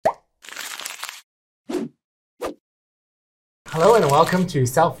Hello and welcome to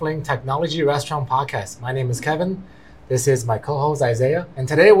Self-Link Technology Restaurant Podcast. My name is Kevin. This is my co-host Isaiah, and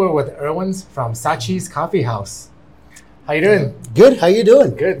today we're with Erwin from Sagche's Coffee House. How you doing? Good. How you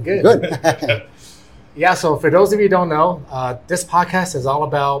doing? Good. Yeah. So for those of you who don't know, this podcast is all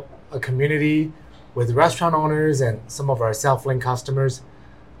about a community with restaurant owners and some of our Self-Link customers,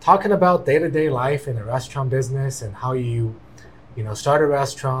 talking about day-to-day life in the restaurant business and how you start a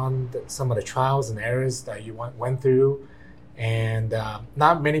restaurant, some of the trials and errors that you went through. And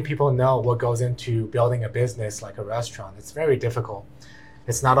not many people know what goes into building a business like a restaurant. It's very difficult.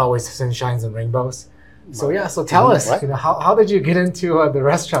 It's not always sunshines and rainbows. So tell us, how did you get into the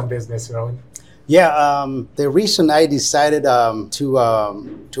restaurant business, Erwin? Yeah, the reason I decided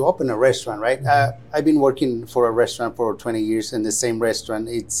to open a restaurant, right? Mm-hmm. I've been working for a restaurant for 20 years in the same restaurant.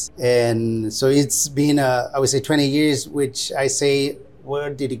 It's been I would say 20 years, which I say,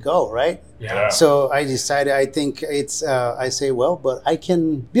 where did it go, right? Yeah. So I decided, I think it's, I say, well, but I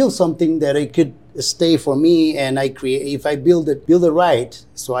can build something that it could stay for me, and if I build it right,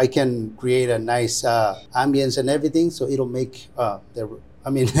 so I can create a nice ambience and everything, so it'll make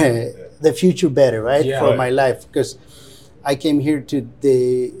the future better, right? For my life, because I came here to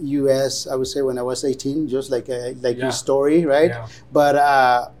the U.S., I would say when I was 18, just like your story, right? Yeah.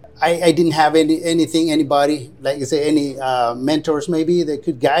 But I didn't have anybody, like you say, any mentors maybe that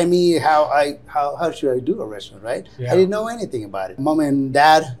could guide me how should I do a restaurant, right? Yeah. I didn't know anything about it. Mom and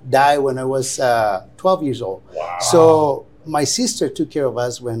dad died when I was 12 years old. Wow. So my sister took care of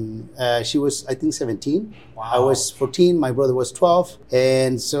us when she was, I think, 17. Wow. I was 14, my brother was 12.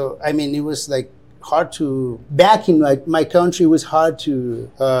 And so, it was like hard to, back in my country, it was hard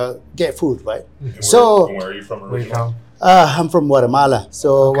to get food, right? Mm-hmm. Where are you from originally? I'm from Guatemala,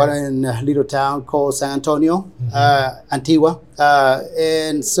 so we're in a little town called San Antonio, Antigua.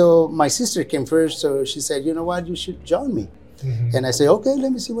 And so my sister came first, so she said, you know what, you should join me. Mm-hmm. And I said, okay,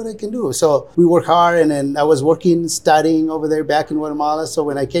 let me see what I can do. So we worked hard, and then I was studying over there back in Guatemala. So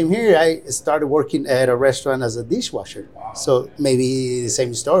when I came here, I started working at a restaurant as a dishwasher. Wow. So maybe the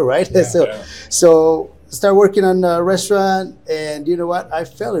same story, right? Yeah. So started working on a restaurant, and you know what? I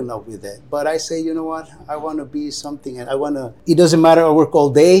fell in love with it. But I say, you know what? I want to be something, and it doesn't matter I work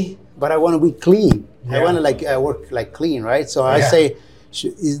all day, but I want to be clean. Yeah. I want to work clean, right? So I say,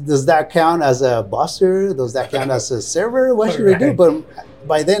 does that count as a busser? Does that count as a server? What should I do? But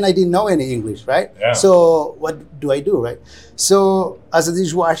by then I didn't know any English, right? Yeah. So what do I do, right? So as a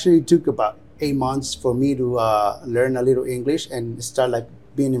dishwasher, it took about 8 months for me to learn a little English and start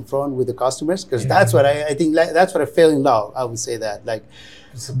being in front with the customers, because that's what I think. That's what I fell in love. I would say that,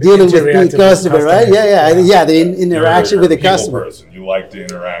 dealing with the customer, right? Yeah. The interaction with the customer. Person. You like to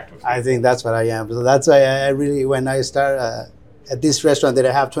interact with people. I think that's what I am. So that's why I really, when I start at this restaurant that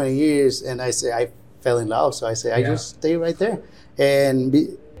I have 20 years, and I say I fell in love. So I say I just stay right there, and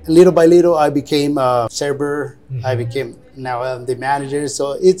little by little I became a server. Mm-hmm. I became now the manager.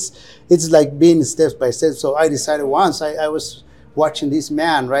 So it's like being step by step. So I decided once I was watching this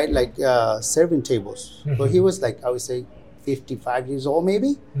man, right, serving tables. Mm-hmm. So he was I would say 55 years old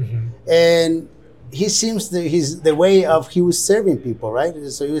maybe. Mm-hmm. And he seems the way of he was serving people, right?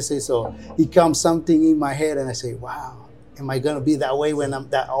 So he would say, so it comes something in my head, and I say, wow, am I going to be that way when I'm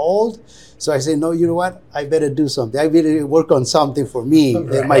that old? So I say, no, you know what? I better do something. I better work on something for me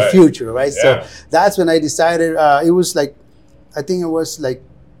in my future, right? Yeah. So that's when I decided, it was I think it was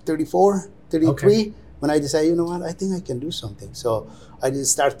 34, 33. Okay. When I decided, you know what, I think I can do something. So I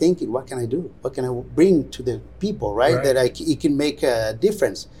just start thinking, what can I do? What can I bring to the people, right? That it can make a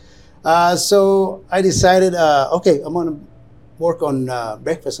difference. So I decided, okay, I'm going to work on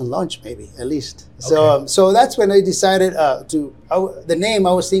breakfast and lunch, maybe, at least. Okay. So that's when I decided the name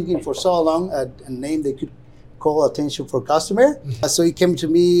I was thinking for so long, a name that could call attention for customer. Mm-hmm. So it came to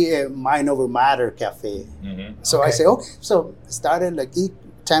me, Mind Over Matter Cafe. Mm-hmm. So I say, okay. So started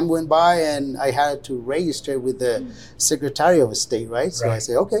time went by, and I had to register with the Secretary of State, right? So I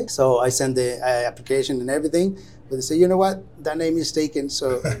say, okay. So I sent the application and everything, but they say, you know what, that name is taken.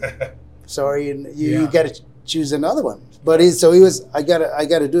 So sorry, you got to choose another one. But I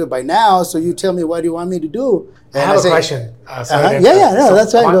gotta do it by now. So you tell me what you want me to do. And I have a question. That's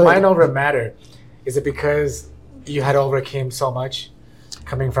right. Mind over matter. Is it because you had overcame so much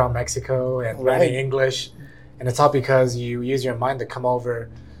coming from Mexico and learning English? And it's all because you use your mind to come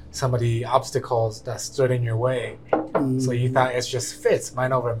over some of the obstacles that stood in your way. So you thought it's just fits,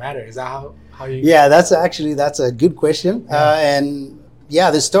 mind over matter. Is that how you... Yeah, that's a good question. And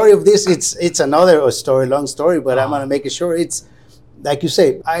the story of this, it's another story, long story, but I'm going to make it short. like you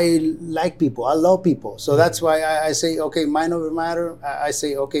say, I like people. I love people. So that's why I say, okay, mind over matter. I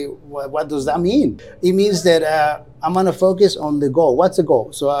say, okay, what does that mean? It means that I'm going to focus on the goal. What's the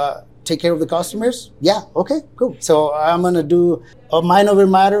goal? So take care of the customers? Yeah, okay, cool. So I'm going to do a mind over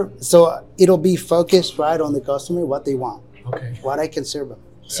matter. So it'll be focused right on the customer, what they want, what I can serve them.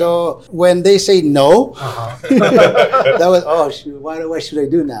 So when they say no, that was, oh, shoot, what should I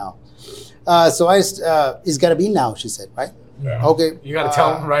do now? So it's got to be now, she said, right? Yeah. Okay. You got to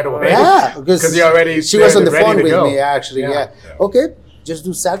tell them right away. Yeah, because you already she was on the phone with go. me, actually. Yeah. Okay, just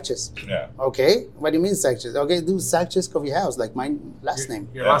do Sagche's. Yeah. Okay, what do you mean Sagche's? Okay, do Sagche's Coffee House, like my last name.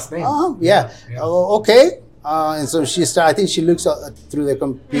 Your last name. Yeah. Oh, okay. And so she started, I think she looks through the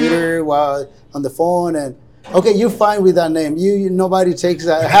computer while on the phone and, okay, you're fine with that name. Nobody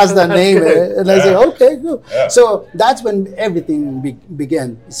has that name. And I say, okay, good. Yeah. So that's when everything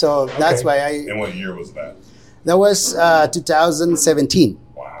began. So that's why And what year was that? That was 2017.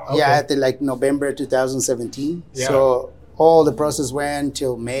 Wow. Yeah, at like November 2017. Yeah. So all the process went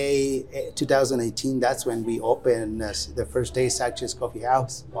till May 2018. That's when we opened the first day Sagche's Coffee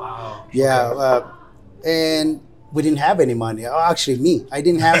House. Wow. Yeah. And we didn't have any money. Oh, actually, me. I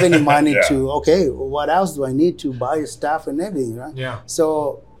didn't have any money to, okay, what else do I need to buy stuff and everything, right? Yeah.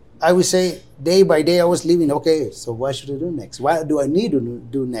 So I would say day by day I was living, okay, so what should I do next? What do I need to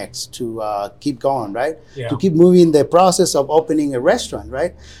do next to keep going, right? Yeah. To keep moving the process of opening a restaurant,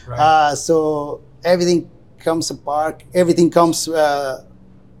 right? So everything comes apart. Everything comes, step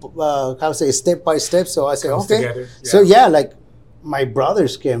by step. So I say, okay. Yeah. So like my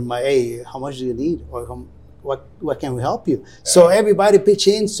brothers came, hey, how much do you need? Or what can we help you? Yeah. So everybody pitch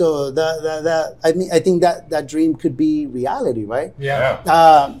in. So I think that dream could be reality, right? Yeah.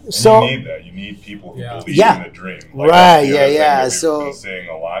 So you need that. You need people who believe in the dream. Like right. Yeah. So been saying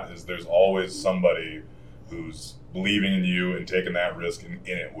a lot is there's always somebody who's believing in you and taking that risk in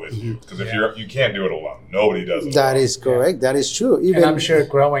it with you. Because if you can't do it alone. Nobody does it. That is correct. That is true. And I'm sure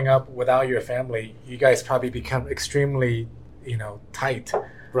growing up without your family, you guys probably become extremely, tight.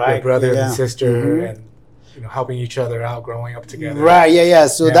 Right. Your brother and sister and helping each other out, growing up together. Right, yeah.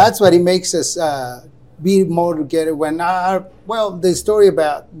 So that's what it makes us be more together. When the story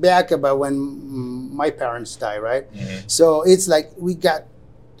about when my parents died, right? Mm-hmm. So it's like we got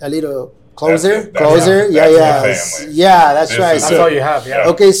a little closer. Yeah, that's right. That's all you have, yeah.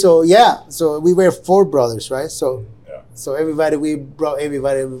 Okay, so we were 4 brothers, right? So we brought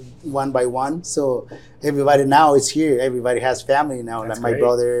everybody one by one. So everybody now is here. Everybody has family now. That's like my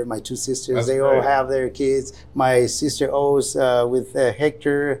brother, my 2 sisters, they all have their kids. My sister owes with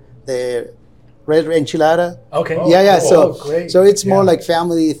Hector the red enchilada. Okay. Cool. Great. So it's more like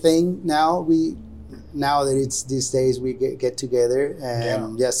family thing now. Now that it's these days, we get together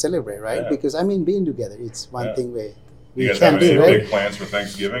and celebrate, right? Yeah. Because being together, it's one thing we you guys have any big plans for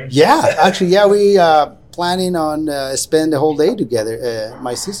Thanksgiving? Yeah, actually, we planning on spend the whole day together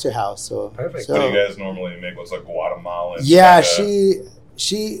my sister's house. So perfect. What do you guys normally make? What's like Guatemalan? Yeah,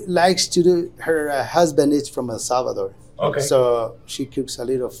 she likes to do. Her husband is from El Salvador. Okay. So she cooks a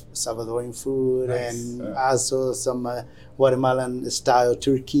little of Salvadorian food and also some Guatemalan style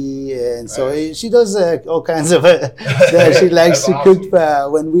turkey, and so she does all kinds of. She likes to cook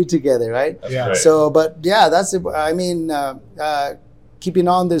when we're together, right? That's so, but that's it. Keeping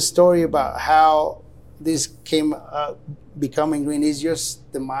on the story about how this came becoming green is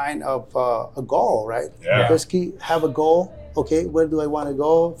just the mind of a goal, right? Yeah. Because have a goal. Okay, where do I want to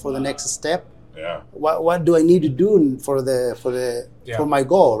go for the next step? Yeah. What do I need to do for my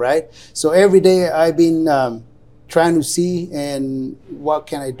goal, right? So every day I've been trying to see and what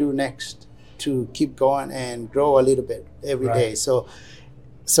can I do next to keep going and grow a little bit every day. So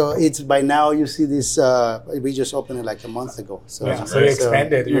it's by now you see this. We just opened it like a month ago. So you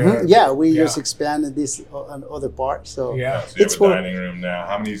expanded. We just expanded this on other part. So so you have a dining room now.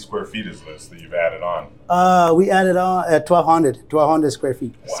 How many square feet is this that you've added on? We added on 1,200 square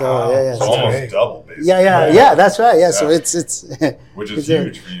feet. Wow. So so almost double, basically. Yeah, that's right. Yeah, so it's which is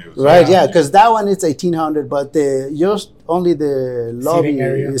huge for you. So right? Yeah, because that one it's 1,800, but only the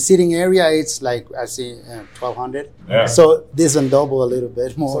lobby seating area it's like I see 1,200. Yeah. So this one double a little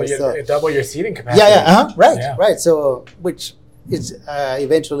bit more. So double your seating capacity. Right. So which it's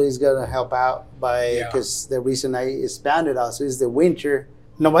eventually is gonna help out because the reason I expanded also is the winter.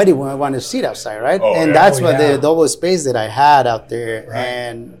 Nobody want to sit outside, right? That's what the double space that I had out there,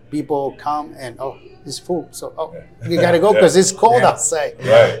 and people come and it's full, so you gotta go because it's cold outside.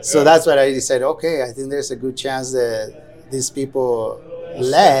 Right. So that's what I decided. Okay, I think there's a good chance that these people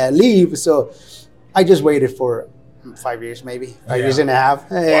leave. So I just waited for 5 years, maybe 5 years and a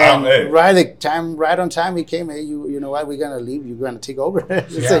half. And right on time, we came. Hey, you know what? We're gonna leave. You're gonna take over.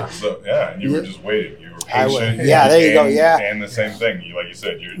 And you were just waiting. You were patient. There you go. Yeah, and the same thing. Like you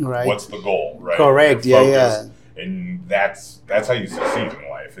said, what's the goal? Right. Correct. Yeah. And that's how you succeed in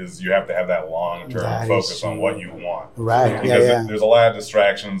life. Is you have to have that long-term focus on what you want. Right. Because there's a lot of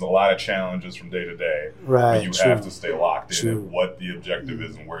distractions, a lot of challenges from day to day. Right. But you have to stay locked in at what the objective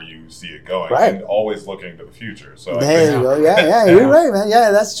is and where you see it going. Right. And always looking to the future. So there you go. Yeah. You're right, man.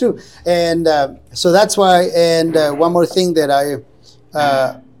 Yeah, that's true. And so that's why. And one more thing that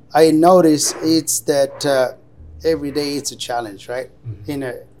I notice, it's that every day it's a challenge, right? Mm-hmm. In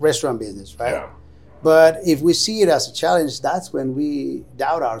a restaurant business, right? Yeah. But if we see it as a challenge, that's when we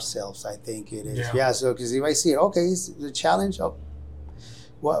doubt ourselves, I think it is. Yeah, so because if I see it, okay, it's a challenge. Oh,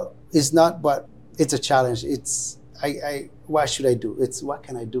 well, it's not, but it's a challenge. It's, what should I do? It's what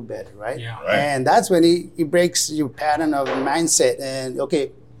can I do better, right? Yeah. Right. And that's when it breaks your pattern of mindset and,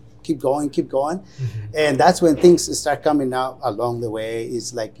 okay, keep going. Mm-hmm. And that's when things start coming out along the way.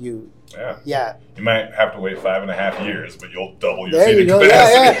 It's like you might have to wait 5.5 years, but you'll double your there seating you go.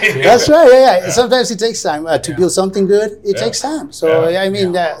 capacity. Yeah. That's right. Yeah. Sometimes it takes time to build something good. It takes time. So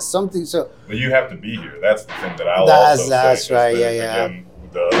something. So, but you have to be here. That's the thing that I'll that's say. Right. Again,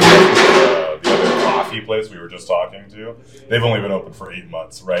 the other coffee place we were just talking to, they've only been open for 8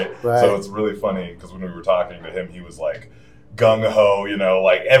 months, right? So it's really funny because when we were talking to him, he was like, gung-ho,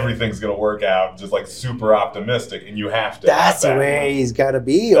 like everything's going to work out, just like super optimistic, and you have to that's the way he's got to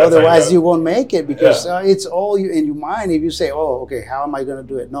be. Otherwise you won't make it, because it's all in your mind. If you say, oh, okay, how am I going to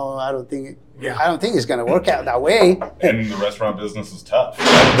do it? No, I don't think it's going to work out that way. And the restaurant business is tough.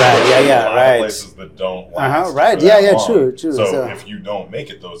 Right. Places that don't last. True. So if you don't make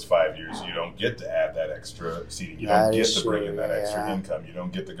it those 5 years, you don't get to add that extra seating. You don't get to bring in that extra income. You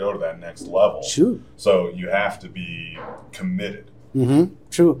don't get to go to that next level. True. So you have to be committed. Mm-hmm.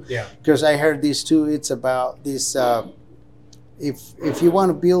 True. Yeah. Because I heard this too. It's about this. If you want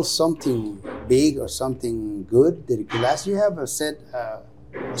to build something big or something good that it could last, you have a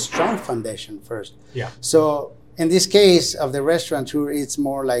strong foundation first. Yeah. So in this case of the restaurateur, it's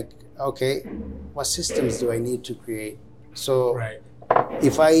more like, okay, what systems do I need to create? So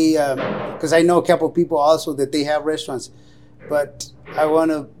if because I know a couple of people also that they have restaurants, but I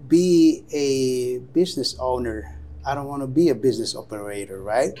want to be a business owner. I don't want to be a business operator,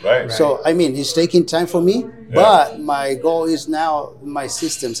 right? So, I mean, it's taking time for me, but my goal is now my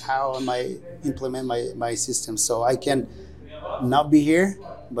systems. How am I implement my systems so I can not be here,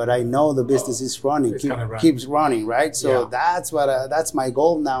 but I know the business is running, keeps running, right? So that's my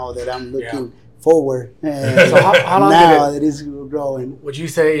goal now that I'm looking forward. So how long now that it's growing. Would you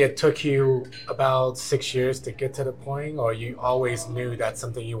say it took you about 6 years to get to the point, or you always knew that's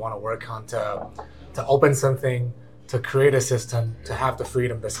something you want to work on to open something, to create a system, to have the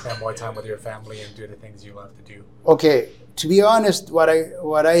freedom to spend more time with your family and do the things you love to do? Okay, to be honest, what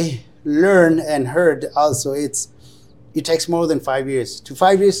I learned and heard also, it takes more than 5 years. To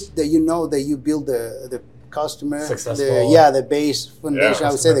 5 years that that you build the customer, the base foundation.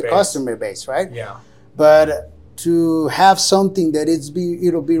 I would say the customer base, right? Yeah. But to have something that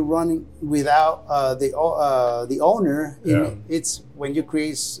it'll be running without the owner, it's when you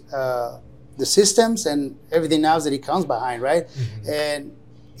create the systems and everything else that it comes behind, right? Mm-hmm. And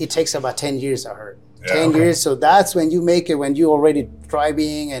it takes about 10 years, I heard. 10 years. So that's when you make it, when you already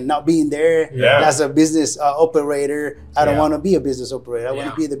thriving and not being there as a business operator. I don't want to be a business operator. I want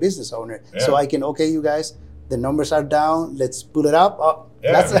to be the business owner. So I can, okay, you guys, the numbers are down. Let's pull it up.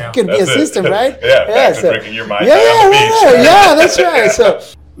 That can be a system, right? So drinking your mind that's right. So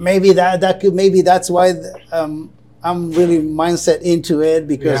maybe that's why I'm really mindset into it,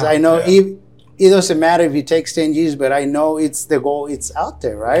 because I know it doesn't matter if it takes 10 years, but I know it's the goal. It's out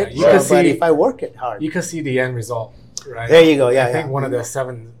there, right? But if I work it hard, you can see the end result, right? There you go. Yeah. I think one of the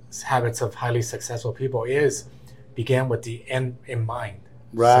 7 habits of highly successful people is begin with the end in mind.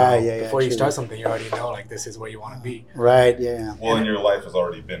 Right. So before you start something, you already know this is where you want to be. Right. Yeah. Well, and your life has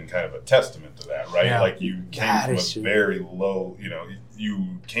already been kind of a testament to that, right? Yeah. Like you came from a very low.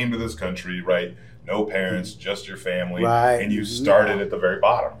 You came to this country, right? No parents, just your family, and you started at the very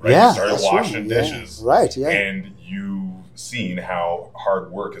bottom, right? You started washing dishes, and you've seen how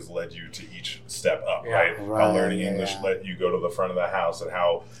hard work has led you to each step up, right? How learning English let you go to the front of the house, and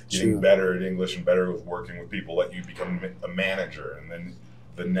how getting better at English and better with working with people let you become a manager, and then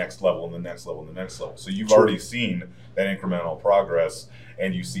the next level and the next level and the next level. So you've already seen that incremental progress,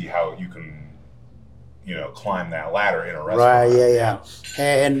 and you see how you can climb that ladder in a restaurant. Right,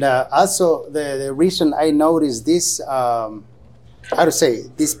 And also the reason I noticed this,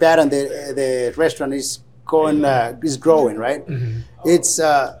 this pattern, the restaurant is is growing, right? It's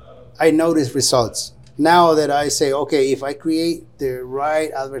I notice results. Now that I say, okay, if I create the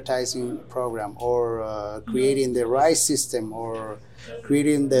right advertising program or creating the right system or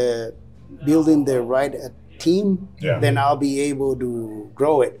building the right team, then I'll be able to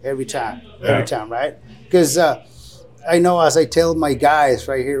grow it every time, right? Because I know, as I tell my guys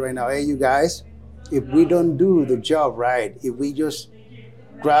right here, right now, hey, you guys, if we don't do the job right, if we just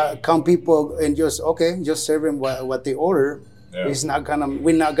come people and just serve them what they order, we're not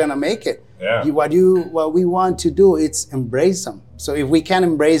gonna make it. What we want to do is embrace them. So if we can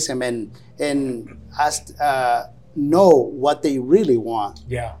embrace them and ask, know what they really want,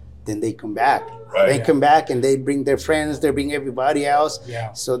 then they come back. They come back and they bring their friends, they bring everybody else.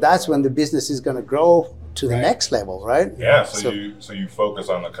 So that's when the business is gonna grow to the next level, right? So you focus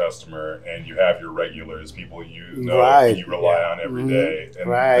on the customer and you have your regulars, people you know and you rely on every day,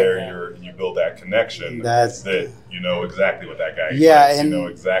 and you build that connection that you know exactly what that guy eats, and you know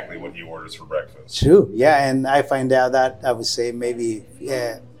exactly what he orders for breakfast. True, and I find out that I would say maybe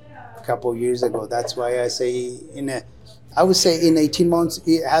a couple of years ago. That's why I say in 18 months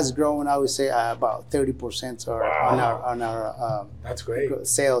it has grown. I would say about 30% on our that's great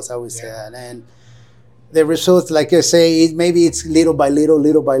sales. I would say, and the results, like I say, maybe it's little by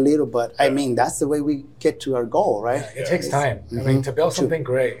little, but I mean, that's the way we get to our goal, right? It takes time. I mean, to build something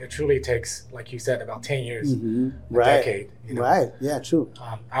great, it truly takes, like you said, about 10 years, a decade. You know? Right, yeah, true.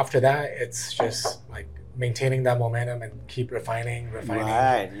 After that, it's just like maintaining that momentum and keep refining,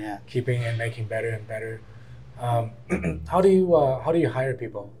 keeping and making better and better. How do you hire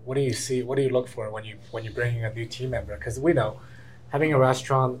people? What do you see? What do you look for when you're bringing a new team member? Because we know, having a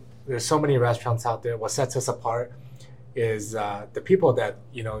restaurant, there's so many restaurants out there. What sets us apart is the people that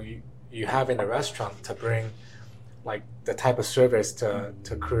you have in a restaurant to bring, like, the type of service to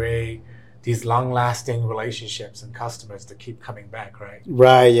create these long-lasting relationships and customers to keep coming back, right?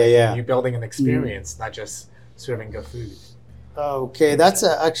 Right. Yeah. You're building an experience, not just serving good food. Okay, that's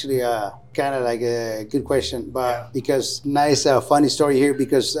actually kind of like a good question, but because funny story here,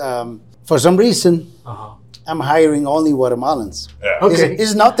 because for some reason. I'm hiring only Guatemalans. Okay.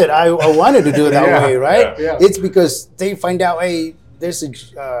 It's not that I wanted to do it that way, right? It's because they find out, hey, there's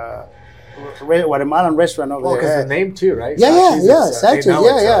a Guatemalan restaurant over there. Because the name too, right? Sagche,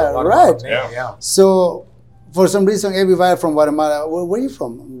 right. So for some reason, everybody from Guatemala, where are you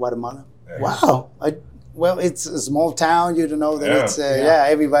from? Guatemala. Wow. Well, it's a small town. You don't know that it's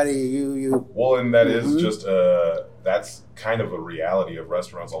everybody. You. Well, and that is just that's kind of a reality of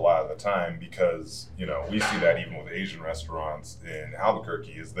restaurants a lot of the time, because we see that even with Asian restaurants in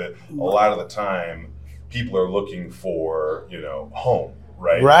Albuquerque, is that a lot of the time people are looking for home.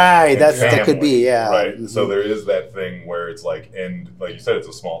 Right. That could be. Right. So there is that thing where it's like, and like you said, it's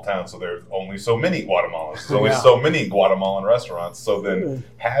a small town, so there's only so many Guatemalans. There's only so many Guatemalan restaurants. So then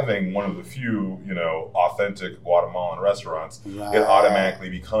having one of the few, authentic Guatemalan restaurants, it automatically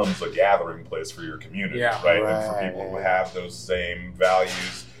becomes a gathering place for your community, right? And for people who have those same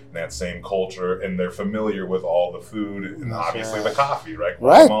values, that same culture, and they're familiar with all the food and obviously the coffee, right?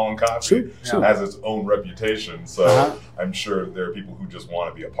 Guatemalan coffee has its own reputation, so I'm sure there are people who just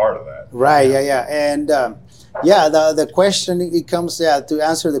want to be a part of that. And the question, it comes to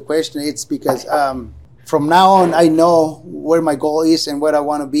answer the question, it's because from now on I know where my goal is and where I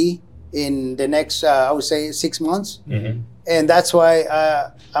want to be in the next I would say 6 months, and that's why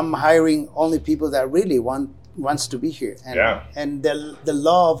I'm hiring only people that really wants to be here and the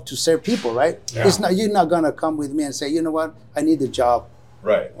love to serve people, right? It's not, you're not gonna come with me and say, you know what, I need a job,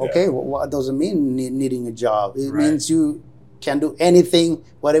 right? Okay, well, what does it mean needing a job? It means you can do anything,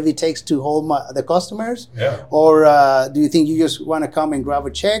 whatever it takes to hold the customers, or do you think you just want to come and grab a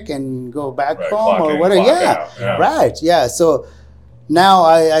check and go back home, or whatever? So now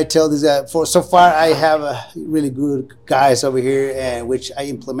I tell this that for so far I have really good guys over here, and which I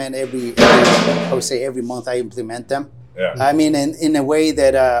implement every month I implement them. I mean, in a way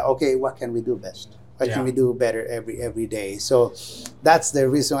that what can we do best? What can we do better every day? So that's the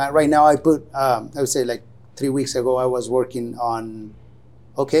reason. Right now I put I would say like 3 weeks ago I was working on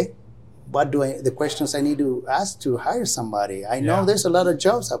the questions I need to ask to hire somebody. I know there's a lot of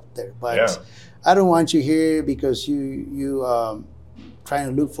jobs out there, but I don't want you here because you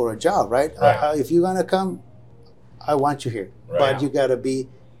trying to look for a job, right? If you're gonna come, I want you here, but you gotta be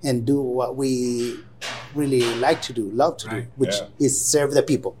and do what we really like to do, love to do, which is serve the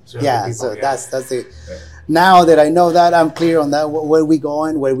people. That's it. Now that I know that, I'm clear on that. Where we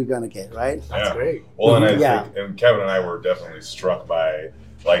going? Where we gonna get? Right? That's great. Well, and I think, and Kevin and I were definitely struck by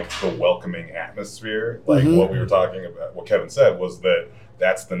like the welcoming atmosphere. Like what we were talking about, what Kevin said was that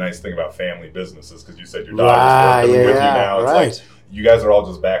that's the nice thing about family businesses, because you said your daughter's working with you now. It's like you guys are all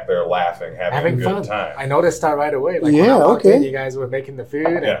just back there laughing, having a good fun. time. I noticed that right away. Like when I walked in, you guys were making the food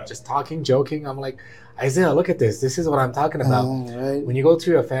and just talking, joking. I'm like, Isaiah, look at this. This is what I'm talking about. When you go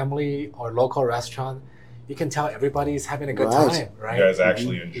to a family or local restaurant, you can tell everybody's having a good time, right? You guys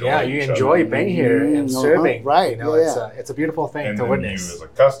actually enjoy you enjoy being here and serving. Right. You know, it's a beautiful thing to witness. You as a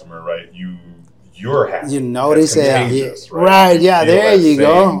customer, right, you're happy. You notice it. Right, there you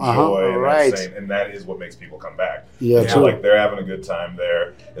go. Right. And that is what makes people come back. Yeah, true. Like they're having a good time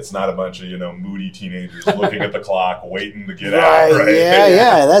there. It's not a bunch of, moody teenagers looking at the clock, waiting to get out. Right?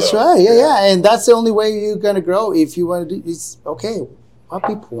 Yeah, that's right. Yeah. And that's the only way you're going to grow. If you want to do, it's okay. What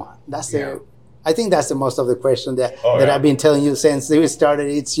people want. That's I think that's the most of the question that I've been telling you since we started.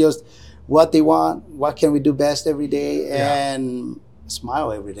 It's just what they want. What can we do best every day? And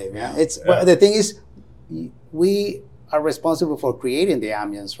smile every day, man. But the thing is, we are responsible for creating the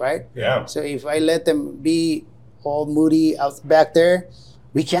ambience, right? Yeah. So if I let them be all moody out back there,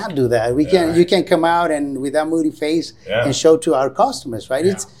 we can't do that. We can't. You can't come out and with that moody face and show to our customers, right?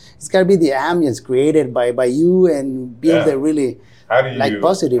 Yeah. It's got to be the ambience created by you and build a really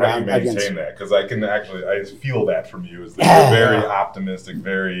positive ambience. How do you maintain that? Because I feel that from you is that you're a very optimistic,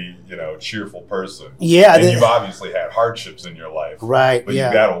 very cheerful person. Yeah, and you've obviously had hardships in your life, right? But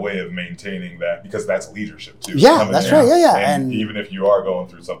you've got a way of maintaining that, because that's leadership too. Yeah, that's right. Yeah. And even if you are going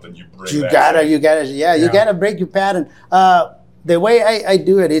through something, you bring you gotta break your pattern. The way I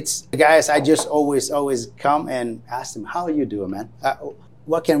do it, it's guys. I just always come and ask them, "How are you doing, man?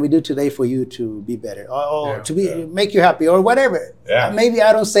 What can we do today for you to be better, or make you happy, or whatever?" Maybe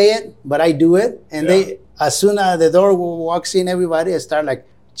I don't say it, but I do it, and they, as soon as the door walks in, everybody start like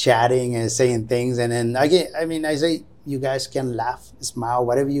chatting and saying things, and then I say, you guys can laugh, smile,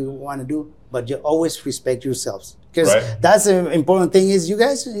 whatever you want to do, but you always respect yourselves, because that's the important thing. Is you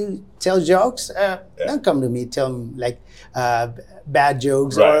guys tell jokes, don't come to me tell them like bad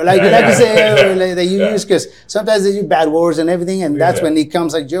jokes or like you say that you use, because sometimes they use bad words and everything, and that's when it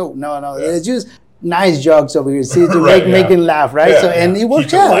comes like joke. No, it's just nice jokes over here, see, to make them laugh, right? So and it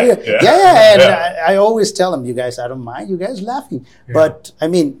works out. And I always tell them, you guys, I don't mind you guys laughing, but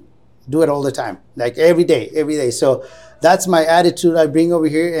do it all the time, like every day. So that's my attitude I bring over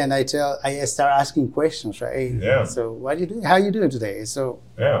here, and I start asking questions, right? So what are you doing? How are you doing today? So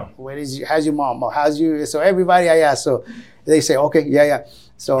how's your mom? How's you? So everybody I ask, so they say, okay,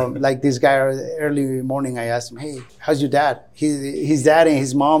 So like this guy early morning, I asked him, hey, how's your dad? His dad and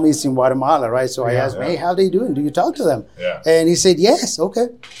his mom is in Guatemala, right? So I asked him, hey, how they doing? Do you talk to them? And he said, yes, okay.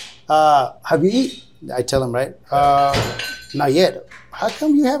 Have you eaten? I tell him, right? Not yet. How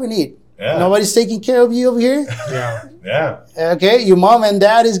come you haven't eaten? Nobody's taking care of you over here? Okay, your mom and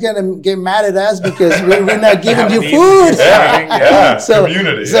dad is going to get mad at us because we're not giving you food. So,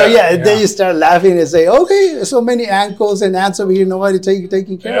 community. Then you start laughing and say, okay, so many uncles and aunts over here, nobody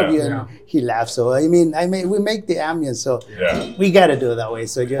taking care of you. And he laughs. So, we make the ambience. So, we got to do it that way.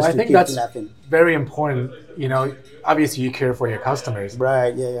 So, just I think that's laughing. Very important. Obviously, you care for your customers.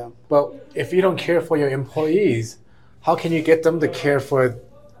 Right, But if you don't care for your employees, how can you get them to care for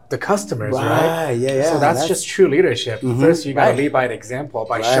the customers, right? So that's just true leadership. First, you got to lead by an example,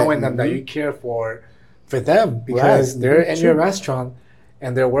 by showing them that you care for them, because they're in your restaurant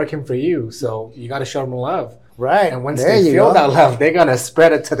and they're working for you. So you got to show them love. Right. And once they feel that love, they're going to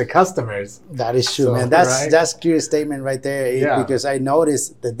spread it to the customers. That is true, man. That's a clear statement right there. Because I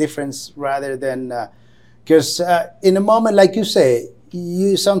noticed the difference rather than, because in a moment, like you say,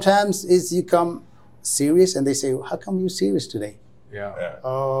 you sometimes you come serious and they say, how come you serious today?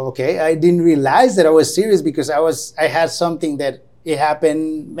 Oh, okay. I didn't realize that I was serious because I had something that it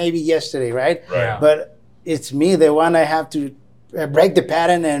happened maybe yesterday, right? But it's me, the one I have to break the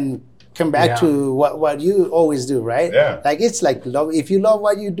pattern and come back to what you always do, right? Like it's like love. If you love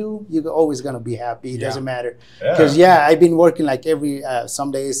what you do, you're always gonna be happy. It doesn't matter. Because I've been working like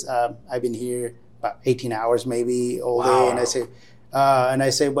some days I've been here about 18 hours maybe all day, and I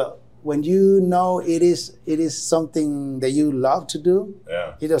say, well, when you know it is something that you love to do,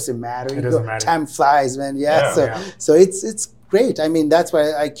 it doesn't matter. It doesn't matter. Time flies, man. So it's great. That's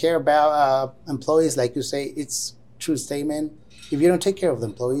why I care about employees. Like you say, it's true statement. If you don't take care of the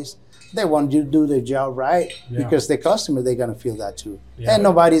employees, they want you to do their job right, because the customer, they're gonna feel that too, and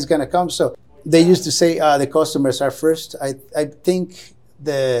nobody's gonna come. So they used to say the customers are first. I think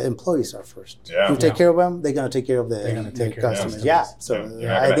the employees are first. You take care of them, they're going to take care of the customers. So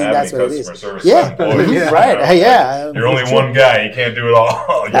I think that's what it is. Right. You're only one guy. You can't do it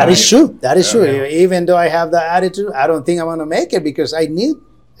all. That is true. Even though I have that attitude, I don't think I'm going to make it because I need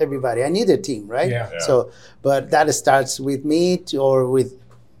everybody. I need a team, right? Yeah. So, but that starts with me or with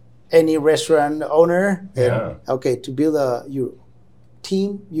any restaurant owner. Yeah. Okay, to build your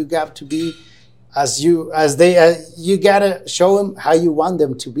team, you got to be you gotta show them how you want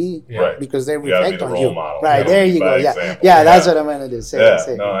them to be, because they reflect on you. Model. Right, there you go. Example. Yeah, that's what I'm gonna do.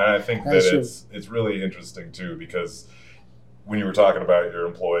 No, and I think that it's really interesting too, because when you were talking about your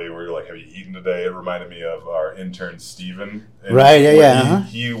employee where you're like, have you eaten today? It reminded me of our intern, Steven. And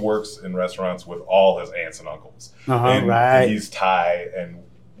He works in restaurants with all his aunts and uncles. And he's Thai, and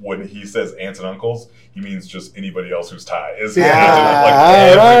when he says aunts and uncles, he means just anybody else who's Thai.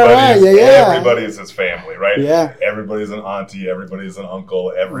 Everybody is his family, right? Yeah. Everybody's an auntie, everybody's an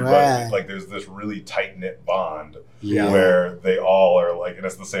uncle, everybody. Like there's this really tight-knit bond where they all are like, and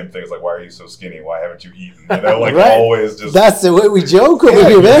it's the same thing. It's like, why are you so skinny? Why haven't you eaten? You know, like always just. That's the way we joke over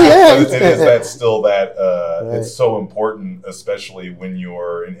here, man. That's still that. It's so important, especially when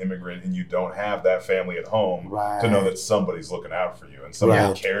you're an immigrant and you don't have that family at home, to know that somebody's looking out for you and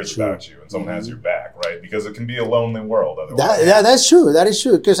somebody cares about you and someone has your back, right? Because it can be a lonely world otherwise. That's true. That is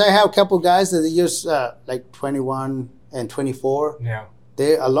true. Because I have a couple guys that are just like 21 and 24. Yeah.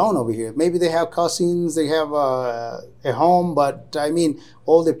 They're alone over here. Maybe they have cousins, they have a home, but I mean,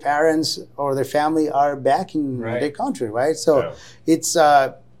 all their parents or their family are back in their country, right? So it's,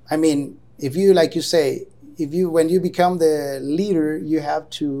 I mean, if you, like you say, when you become the leader, you have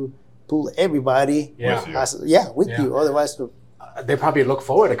to pull everybody with you. Otherwise, they probably look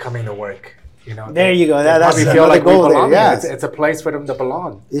forward to coming to work. You know, there you go. That's another feel like goal there. Yeah, it's a place for them to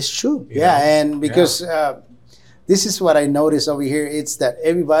belong. It's true. And because this is what I notice over here. It's that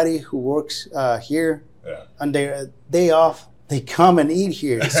everybody who works here on their day off, they come and eat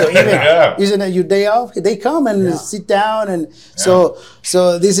here. So even isn't it your day off? They come and sit down, and so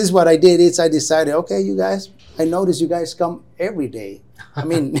this is what I did. I decided, okay, you guys, I notice you guys come every day. I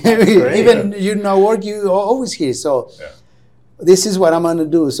mean, even work, you always here. So. This is what I'm going to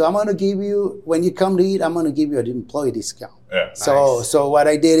do. So I'm going to give you, when you come to eat, I'm going to give you an employee discount. So what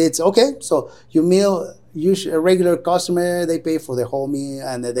I did, it's okay. So your meal, a regular customer, they pay for the whole meal,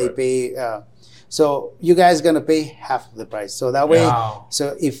 and they pay. So you guys going to pay half of the price. So that way,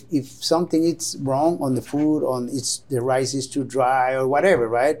 so if something is wrong on the food, the rice is too dry or whatever,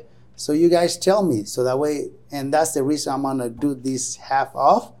 right? So you guys tell me. So that way, and that's the reason I'm going to do this half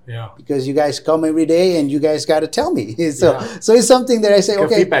off. Because you guys come every day and you guys got to tell me. So it's something that I say,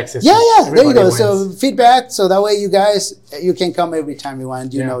 okay. Feedback system. There you go. Wins. So feedback. So that way you can come every time you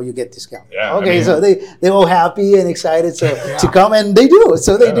want. You know, you get discount. Okay. So they're all happy and excited to come, and they do.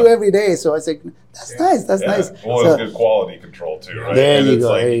 So they do every day. So I say, that's nice. That's nice. Well, it's good quality control too, right? There you go.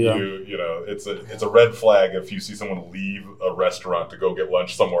 Like there you go. You know, it's a red flag if you see someone leave a restaurant to go get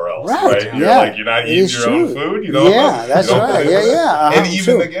lunch somewhere else, right? You're like, you're not eating your own food. You know? That's right. And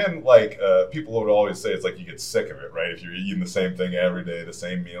even again, like people would always say, it's like you get sick of it, right? If you're eating the same thing every day, the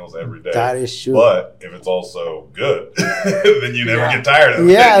same meals every day. That is true. But if it's also good, then you never get tired of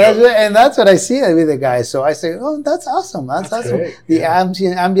it. That's right. And that's what I see with the guys. So I say, oh, that's awesome. That's awesome. Great. The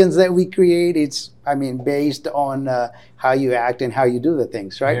ambience that we create, it's, I mean, based on how you act and how you do the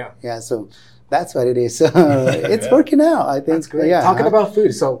things, right? So that's what it is. So it's working out, I think. That's great. Talking about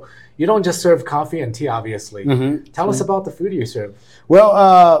food, so you don't just serve coffee and tea, obviously. Tell us about the food you serve.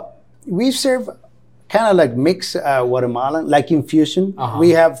 Well, we serve kind of like mixed Guatemalan, like infusion.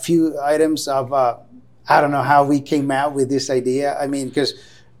 We have few items of, I don't know how we came out with this idea. I mean, because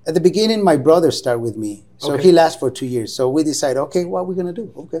at the beginning, my brother started with me. So he lasted for 2 years. So we decided, okay, what are we going to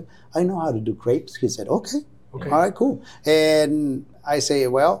do? Okay, I know how to do crepes. He said, okay. All right, cool. And I say,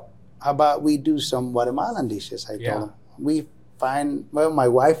 well, how about we do some Guatemalan dishes? I told him. My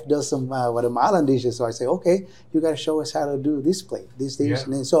wife does some Guatemalan dishes. So I say, okay, you got to show us how to do this plate, this dish.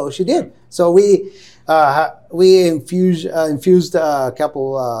 And so she did. So we infused a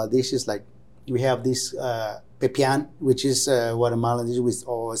couple dishes. Like we have this pepian, which is Guatemalan dish with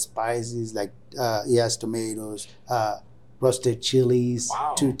all spices like tomatoes, roasted chilies,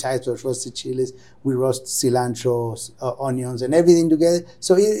 2 types of roasted chilies. We roast cilantro, onions, and everything together.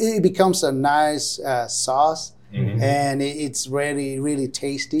 So it becomes a nice sauce. And it's really, really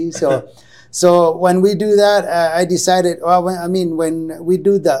tasty. So when we do that, I decided. When we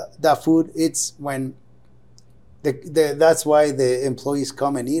do the food, it's when that's why the employees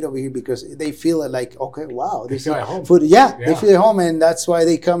come and eat over here, because they feel like, okay, wow, this is food. They feel at home, and that's why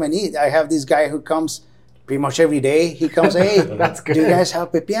they come and eat. I have this guy who comes pretty much every day. He comes, hey, that's good. Do you guys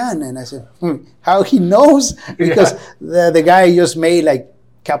have pepian? And I said, how he knows? Because the guy just made like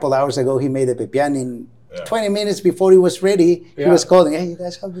a couple hours ago. He made a pepian in 20 minutes before it was ready, he was calling, hey, you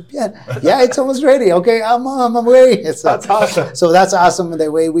guys have the piano? Yeah, it's almost ready. Okay, I'm ready. So, that's awesome. So that's awesome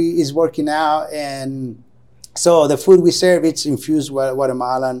the way is working out. And so the food we serve, it's infused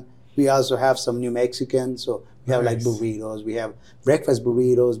Guatemalan. We also have some New Mexican. So we have like burritos. We have breakfast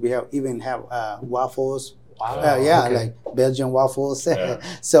burritos. We even have waffles. Wow. Like Belgian waffles.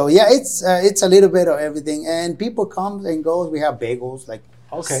 So it's a little bit of everything. And people come and go. We have bagels, like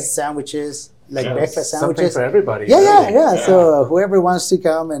sandwiches, like breakfast sandwiches. Something for everybody. Yeah. So whoever wants to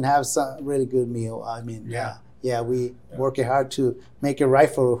come and have some really good meal. I mean, we working hard to make it right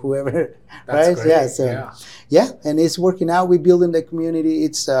for whoever. That's right? Great. So and it's working out. We're building the community.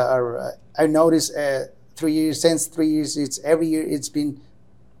 It's I noticed 3 years since 3 years. It's every year it's been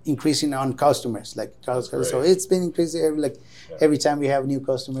increasing on customers, so it's been increasing every time we have new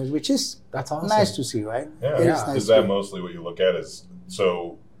customers, which is that's awesome. Nice to see, right? Nice. Is that mostly what you look at? Is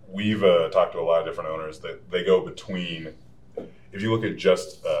so we've talked to a lot of different owners that they go between. If you look at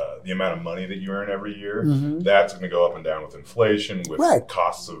just the amount of money that you earn every year, that's going to go up and down with inflation, with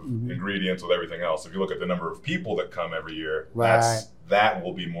costs of ingredients, with everything else. If you look at the number of people that come every year, that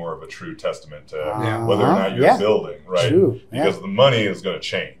will be more of a true testament to whether or not you're building, right? True. Because the money is going to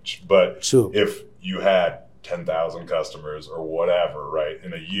change. But if you had 10,000 customers or whatever, right,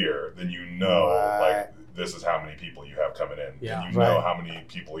 in a year, then you know, like, this is how many people you have coming in. Yeah. And you know how many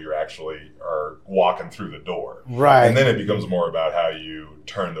people you're actually are walking through the door. Right. And then it becomes more about how you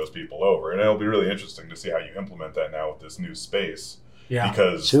turn those people over. And it'll be really interesting to see how you implement that now with this new space. Yeah.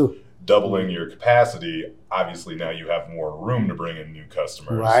 Because doubling your capacity, obviously now you have more room to bring in new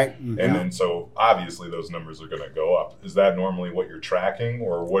customers. Right. And then so obviously those numbers are going to go up. Is that normally what you're tracking,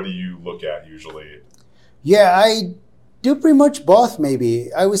 or what do you look at usually? Yeah, I do pretty much both,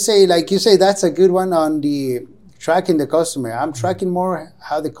 maybe. I would say, like you say, that's a good one on the tracking the customer. I'm tracking more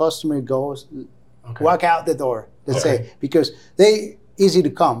how the customer goes, walk out the door, let's say, because they easy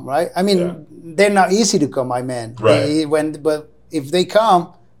to come, right? I mean, they're not easy to come, I mean. Right. But if they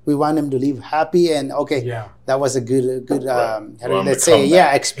come, we want them to leave happy and that was a good let's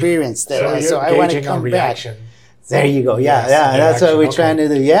say, experience. So I want to come back. There you go. That's what we're trying to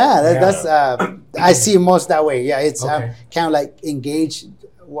do. That's I see most that way. Yeah, it's kind of like engage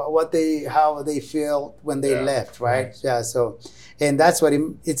how they feel when they left, right? Yeah. So, and that's what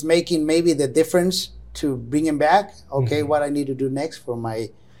it's making maybe the difference to bring them back. Okay, what I need to do next for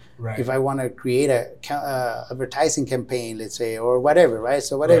my. Right. If I want to create a advertising campaign, let's say, or whatever, right?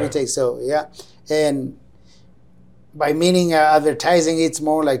 So whatever it takes. So and by meaning advertising, it's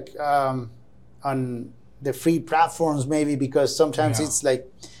more like on the free platforms, maybe, because sometimes it's like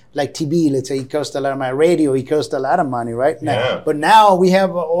TV, let's say, it costs a lot of money. Radio, it costs a lot of money, right? But now we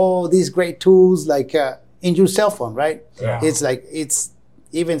have all these great tools like in your cell phone, right? Yeah. It's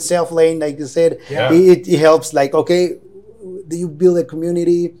even self-lane, like you said. Yeah. It helps, like, okay, you build a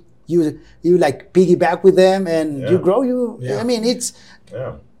community, you like piggyback with them, and you grow. I mean, it's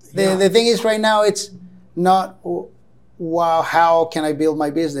the thing is right now it's not how can I build my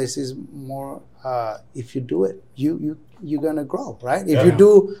business, is more if you do it, you're gonna grow, right? If you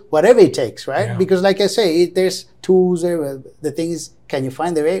do whatever it takes, right? Because like I say, there's tools there. The thing is, can you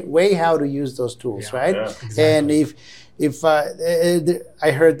find the way how to use those tools, right? Yeah, exactly. And if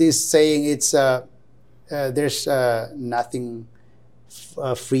I heard this saying, it's there's nothing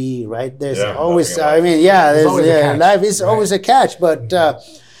free, right? There's always, I mean, there's life is always a catch. But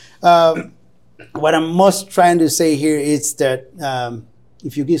what I'm most trying to say here is that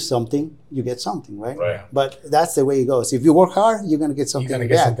if you give something, you get something, right? Right. But that's the way it goes. If you work hard, you're gonna get something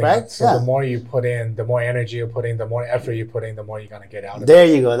back, right? So the more you put in, the more energy you put in, the more effort you put in, the more you're gonna get out of it. There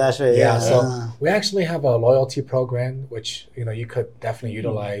you go. That's right. Yeah. So we actually have a loyalty program, which you could definitely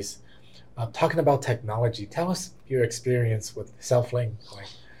utilize. Talking about technology, tell us your experience with SelfLink.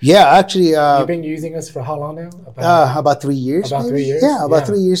 Yeah, actually, you've been using us for how long now? About 3 years. About maybe? 3 years. Yeah, about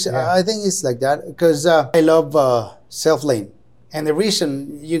 3 years. Yeah. I think it's like that because I love SelfLink. And the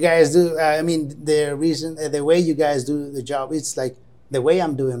reason you guys do, the way you guys do the job, it's like the way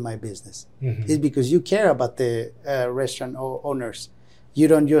I'm doing my business is because you care about the restaurant owners. You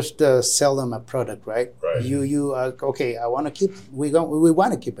don't just sell them a product, right? Right. You okay, I want to keep, we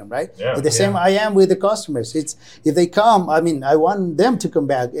want to keep them, right? Yeah. But the same I am with the customers. It's, if they come, I want them to come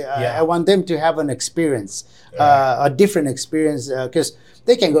back. I want them to have an experience, a different experience, because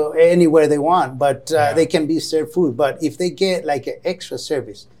they can go anywhere they want, but they can be served food. But if they get like an extra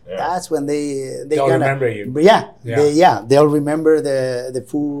service, that's when they'll remember you. They'll remember the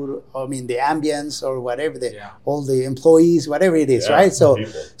food. I mean, the ambience or whatever. All the employees, whatever it is, right? So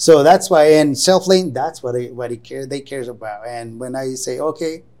that's why. And SelfLink, that's what they cares about. And when I say,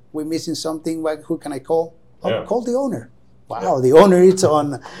 okay, we're missing something. Who can I call? Call the owner. Wow, the owner is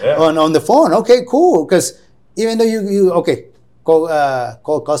on the phone. Okay, cool. Because even though you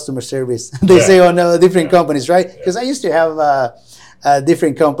call customer service, they say on different companies, right? Because I used to have a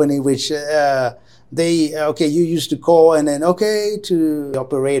different company which you used to call and then to the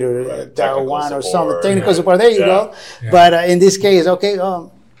operator dial one or something, technical support. There you go. Yeah. But in this case,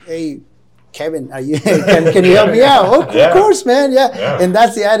 hey, Kevin, can you help me out? Of course, man. Yeah. And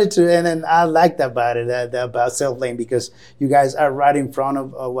that's the attitude. And then I liked about it, about Self-Lane, because you guys are right in front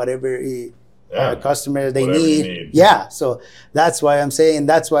of whatever customer they need. Yeah. So that's why I'm saying,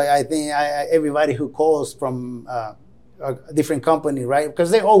 that's why I think everybody who calls from a different company, right?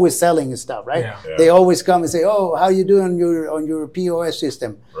 Because they're always selling stuff, right? Yeah. They always come and say, "Oh, how you doing on your POS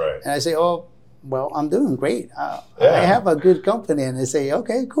system?" Right. And I say, "Oh, well, I'm doing great. I have a good company." And they say,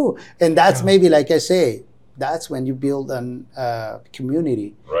 "Okay, cool." And that's maybe, like I say, that's when you build a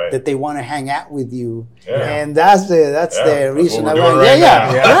community that they want to hang out with you, and that's the reason I want.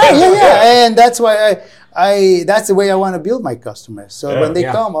 And that's why that's the way I want to build my customers. So when they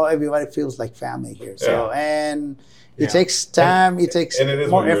come, everybody feels like family here. So it takes time. It takes and it is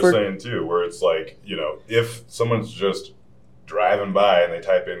more what effort. You're saying too, where it's like, if someone's just driving by and they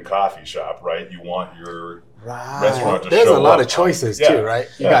type in coffee shop, right? You want your restaurant to There's show a lot up of choices too, right?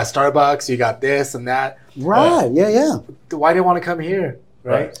 You got Starbucks, you got this and that. Right. Why do you want to come here?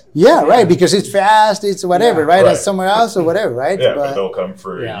 Right. Yeah, right. Because it's fast, it's whatever, right? It's somewhere else or whatever, right? Yeah, but they'll come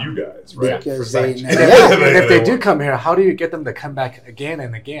for you guys, right? Because and if they do come here, how do you get them to come back again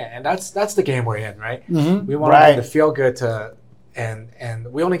and again? And that's the game we're in, right? Mm-hmm. We want them to feel good and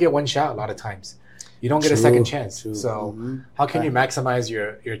we only get one shot a lot of times. You don't get a second chance. So how can you maximize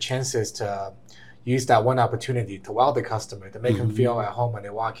your chances to use that one opportunity to wow the customer, to make them feel at home when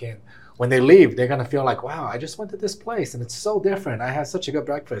they walk in? When they leave, they're going to feel like, wow, I just went to this place and it's so different. I had such a good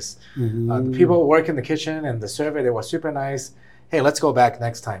breakfast. The people who work in the kitchen and the server, they were super nice. Hey, let's go back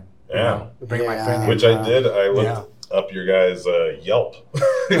next time. Bring my friend in. Which I did. I looked up your guys' Yelp.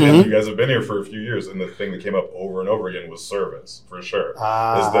 You guys have been here for a few years, and the thing that came up over and over again was service, for sure. Is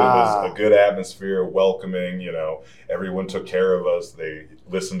that it was a good atmosphere, welcoming, everyone took care of us. They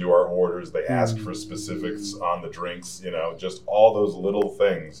listened to our orders. They asked for specifics on the drinks, just all those little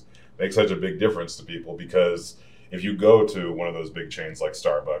things make such a big difference to people, because if you go to one of those big chains like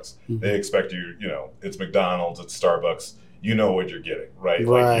Starbucks, they expect you, it's McDonald's, it's Starbucks, you know what you're getting, right?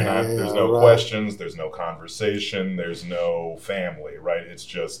 Like there's no questions, there's no conversation, there's no family, right? It's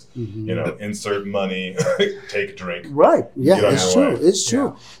just, insert money, take a drink. Right. Yeah, it's true. It's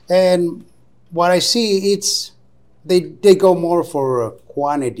true. And what I see, it's they go more for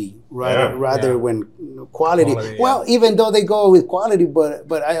quantity rather when quality. Well, even though they go with quality,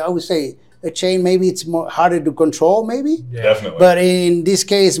 but I would say a chain, maybe it's more harder to control, maybe. Yeah. Definitely. But in this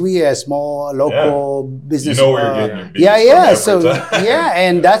case, we are small local business. You know where you're getting your beef from every time.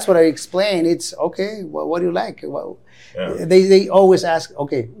 And that's what I explain. It's okay. What do you like? They always ask,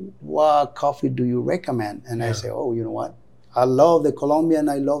 okay, what coffee do you recommend? And I say, oh, you know what? I love the Colombian.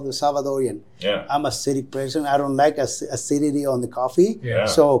 I love the Salvadorian. Yeah. I'm acidic person. I don't like acidity on the coffee. Yeah.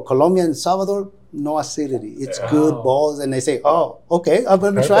 So Colombian, Salvador, no acidity. It's good balls. And they say, oh, okay, I'm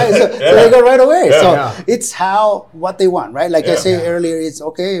going to try it. So they go right away. It's what they want, right? Like I said earlier, it's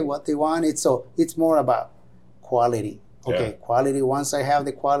okay what they want. It's more about quality. Okay, quality. Once I have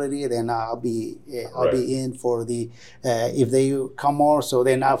the quality, then I'll be in for the if they come more. So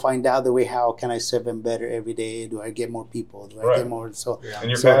then I'll find out the way how can I serve them better every day. Do I get more people? Do I get more? So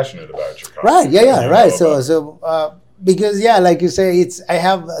and you're passionate about your company. Right? Yeah. Right. So because like you say, I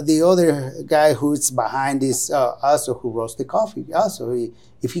have the other guy who's behind this also who roasts the coffee. Also,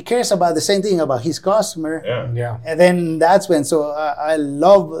 if he cares about the same thing about his customer, and then that's when. So I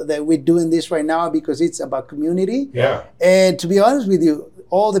love that we're doing this right now because it's about community. Yeah. And to be honest with you,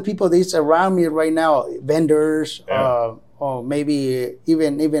 all the people that's around me right now, vendors, or maybe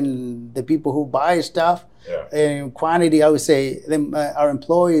even the people who buy stuff, in quantity, I would say them our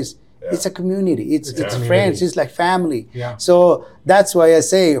employees. It's a community. It's friends. It's like family. Yeah. So that's why I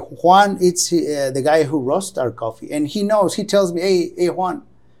say Juan. It's the guy who roasts our coffee, and he knows. He tells me, "Hey, Juan,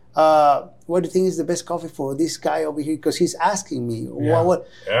 what do you think is the best coffee for this guy over here?" Because he's asking me what.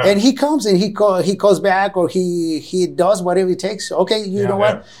 Yeah. And he comes and he calls back, or he does whatever it takes. Okay, you know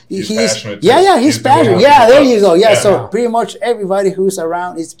what? He's passionate. He's passionate. Yeah, there you go. Yeah. So pretty much everybody who's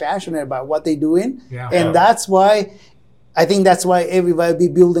around is passionate about what they're doing, and that's why. I think that's why everybody be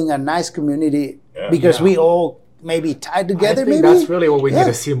building a nice community because we all maybe tied together. I think maybe that's really what we need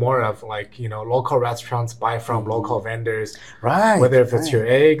to see more of. Like, local restaurants buy from local vendors. Right. Whether if it's your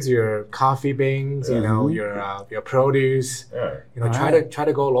eggs, your coffee beans, your produce. Yeah. Try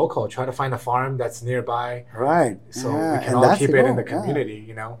to go local. Try to find a farm that's nearby. Right. So we can all keep it in the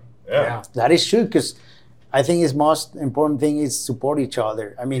community. Yeah. That is true, because I think it's most important thing is support each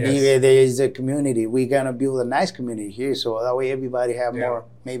other. I mean, if there is a community, we're gonna build a nice community here, so that way everybody have more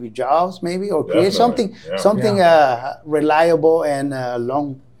maybe jobs, maybe, or create something reliable and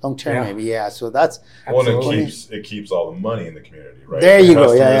long term, maybe. Yeah, so that's it keeps all the money in the community, right? There you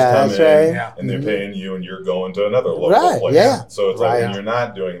go. That's right. And they're paying you, and you're going to another local place. Yeah. So it's like when you're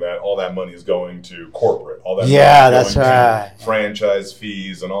not doing that, all that money is going to corporate. All that money is going to franchise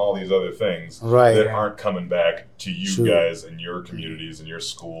fees and all these other things that aren't coming back to you guys and your communities and your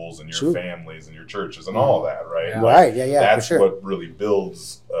schools and your families and your churches and all of that, right? Right. That's what really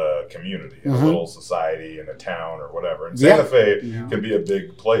builds a community, a little society in a town or whatever. And Santa Fe can be a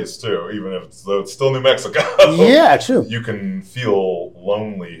big place too, even if it's still New Mexico. Yeah, true. You can feel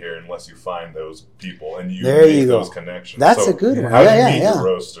lonely here unless you find those people and you make those connections. That's a good one. How do you meet your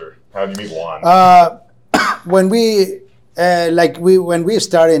roaster? How do you meet Juan? When we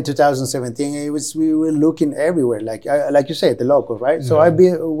started in 2017, we were looking everywhere, like you said, the locals, right? So I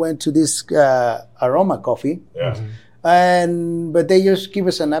went to this Aroma Coffee, but they just give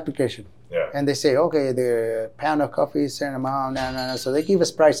us an application. Yeah. And they say, okay, the pound of coffee is certain amount. No. So they give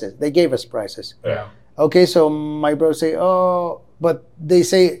us prices. They gave us prices. Yeah. Okay, so my bro say, but they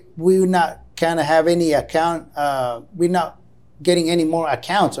say we're not kind of have any account. We're not getting any more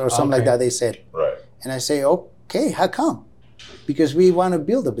accounts or something like that. They said. Right. And I say, okay, how come? Because we want to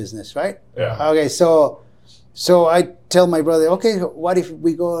build a business, right? Yeah. Okay, so I tell my brother, okay, what if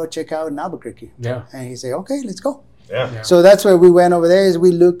we go check out in Albuquerque? Yeah. And he say, okay, let's go. Yeah. So that's why we went over there. Is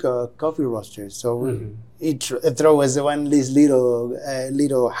we look coffee roasters. So it throw us this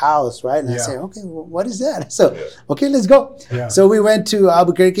little house, right? And I say, okay, well, what is that? So okay, let's go. Yeah. So we went to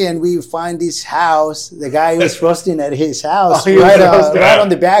Albuquerque and we find this house. The guy was roasting at his house right on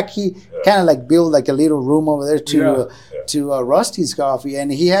the back. He kind of like built like a little room over there to roast his coffee, and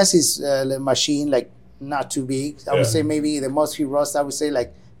he has his machine, like not too big. I would say maybe the most he roasts, I would say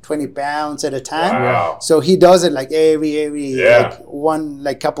like 20 pounds at a time. Wow. So he does it like every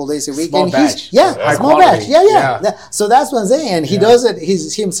like couple days a week. Small batch. Small batch. Yeah. So that's what I'm saying. And he does it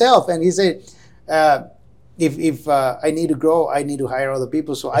himself. And he said, if I need to grow, I need to hire other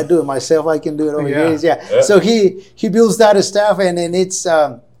people. So I do it myself. I can do it over here. Yeah. So he builds that stuff, and then it's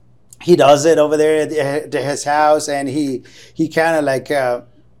he does it over there at his house, and he kind of like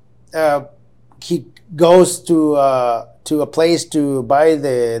he goes to a place to buy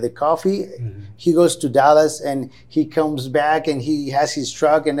the coffee. He goes to Dallas and he comes back and he has his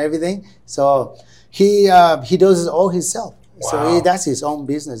truck and everything. So he does it all himself. Wow. So that's his own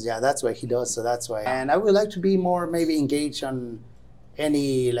business. Yeah, that's what he does. So that's why. And I would like to be more maybe engaged on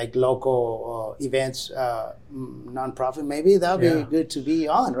any like local events, nonprofit. Maybe that would be good to be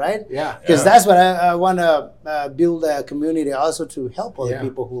on, right? Yeah. Because that's what I want to build a community also to help other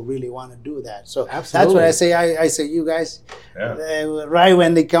people who really want to do that. So that's what I say. I say you guys, right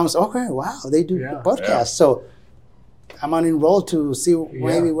when it comes, okay, wow, they do podcasts. Yeah. So I'm enrolled to see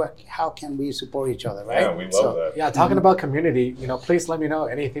maybe how can we support each other, right? Yeah, we love that. Yeah, talking about community, please let me know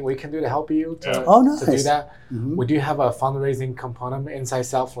anything we can do to help you to do that. We do have a fundraising component inside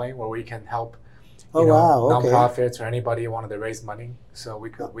South Lane where we can help nonprofits or anybody who wanted to raise money. So we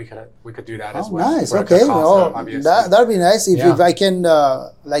could do that as well. Nice. Okay. That'd be nice if I can,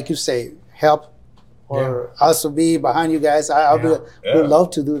 like you say, help. Or also be behind you guys. I would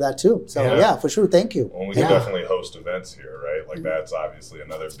love to do that too. So for sure. Thank you. Well, we can definitely host events here, right? Like that's obviously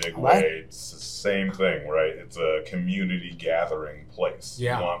another big way. It's the same thing, right? It's a community gathering place.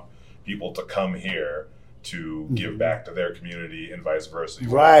 Yeah. You want people to come here to give back to their community and vice versa. You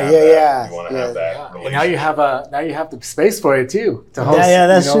You want to have that relationship. And now you have the space for it too to host. Yeah,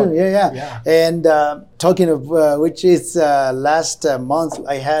 that's true. Yeah. And talking of which is last month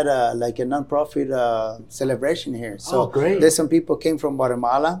I had like a nonprofit celebration here. So there's some people came from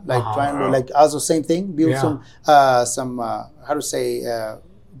Guatemala, like trying to like also same thing, build some how to say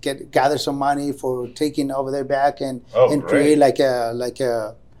gather some money for taking over their back and create like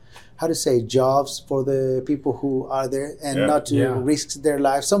a how to say jobs for the people who are there and not to risk their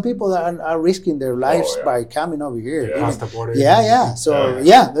lives. Some people are risking their lives by coming over here. Across the border. So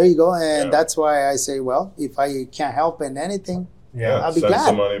there you go. And that's why I say, well, if I can't help in anything, I'll be glad.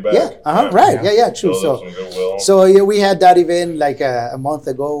 Some money back. Right. True. So we had that event like a month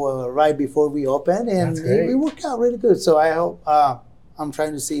ago, right before we opened, and we worked out really good. So I hope I'm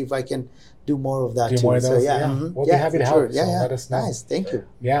trying to see if I can do more of that do too. more of those. So yeah, We'll be happy to help. Sure. So let us know. Nice, thank you.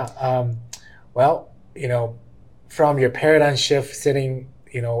 Yeah. Well, from your paradigm shift, sitting,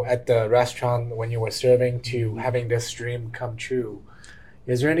 at the restaurant when you were serving to having this dream come true,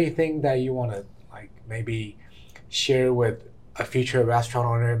 is there anything that you want to maybe share with a future restaurant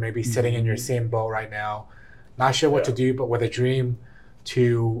owner, maybe sitting in your same boat right now, not sure what to do, but with a dream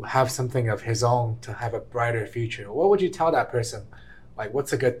to have something of his own, to have a brighter future? What would you tell that person?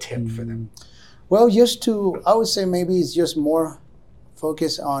 What's a good tip for them? Well, I would say maybe it's just more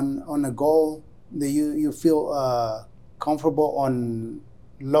focus on a goal that you feel comfortable on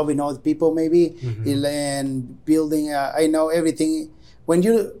loving other people, maybe, and building. I know everything. When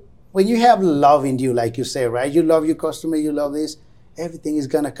you have love in you, like you say, right? You love your customer, you love this. Everything is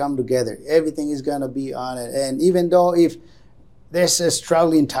gonna come together. Everything is gonna be on it. And even though if there's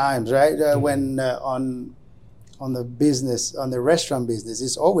struggling times, right? When on the business, on the restaurant business,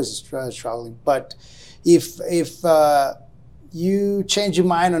 it's always struggling. But if you change your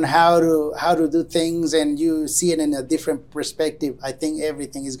mind on how to do things and you see it in a different perspective, I think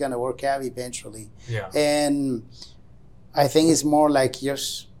everything is gonna work out eventually. Yeah. And I think it's more like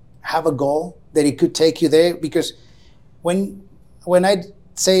just have a goal that it could take you there. Because when I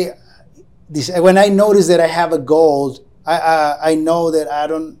say this, when I notice that I have a goal, I know that I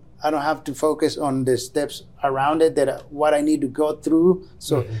don't have to focus on the steps around it, that what I need to go through.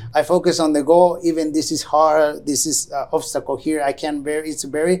 So I focus on the goal. Even this is hard, this is obstacle here, I can't bear, it's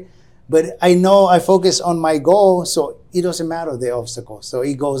very, but I know I focus on my goal, so it doesn't matter the obstacle. So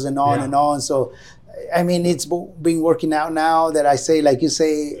it goes and on and on. So I mean, it's been working out now that I say, like you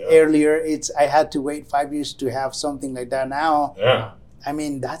say earlier, I had to wait 5 years to have something like that now. Yeah. I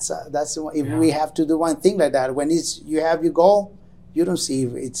mean, that's if we have to do one thing like that, when you have your goal, you don't see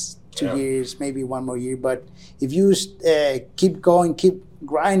if it's 2 years, maybe one more year. But if you keep going, keep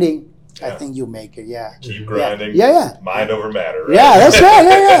grinding, I think you make it. Yeah. Keep grinding. Yeah. Mind over matter. Right? Yeah, that's right.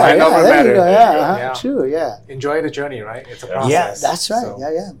 Yeah. Mind over there matter. You go. Yeah. True. Yeah. Enjoy the journey, right? It's a process. Yeah, that's right.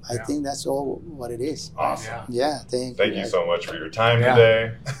 So, I think that's all what it is. Awesome. Yeah. Thank you so much for your time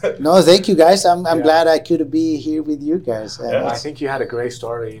today. No, thank you guys. I'm glad I could be here with you guys. I think you had a great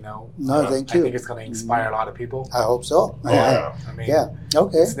story. No, thank you. I think it's going to inspire a lot of people. I hope so. I mean,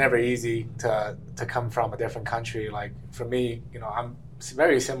 okay. It's never easy to come from a different country. Like for me, I'm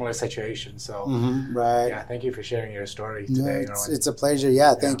very similar situation. So right. Yeah, thank you for sharing your story today. It's a pleasure.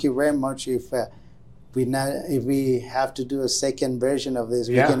 Yeah, thank you very much. If we have to do a second version of this,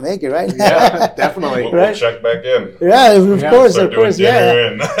 we can make it, right? Yeah, definitely. We'll check back in. Yeah, of course.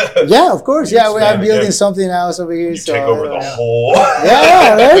 Yeah. Yeah, of course. Yeah, we are building something else over here. You take over the whole.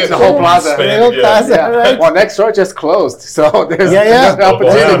 Right? The whole plaza. Right? Well, next door just closed, so there's another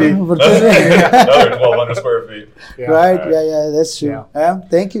opportunity. Another 1,200 square feet. Yeah. Right. Yeah, that's true.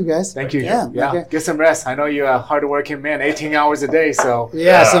 Thank you, guys. Thank you. Yeah. Okay. Get some rest. I know you're a hard-working man, 18 hours a day. So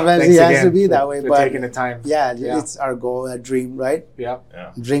sometimes it has to be that way. But taking the time. Yeah, it's our goal, a dream, right? Yeah.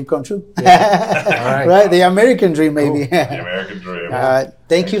 Dream come true. All right. Right, the American dream, maybe. Cool. The American dream.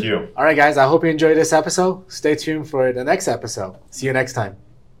 Thank you. All right, guys. I hope you enjoyed this episode. Stay tuned for the next episode. See you next time.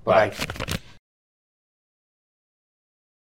 Bye-bye.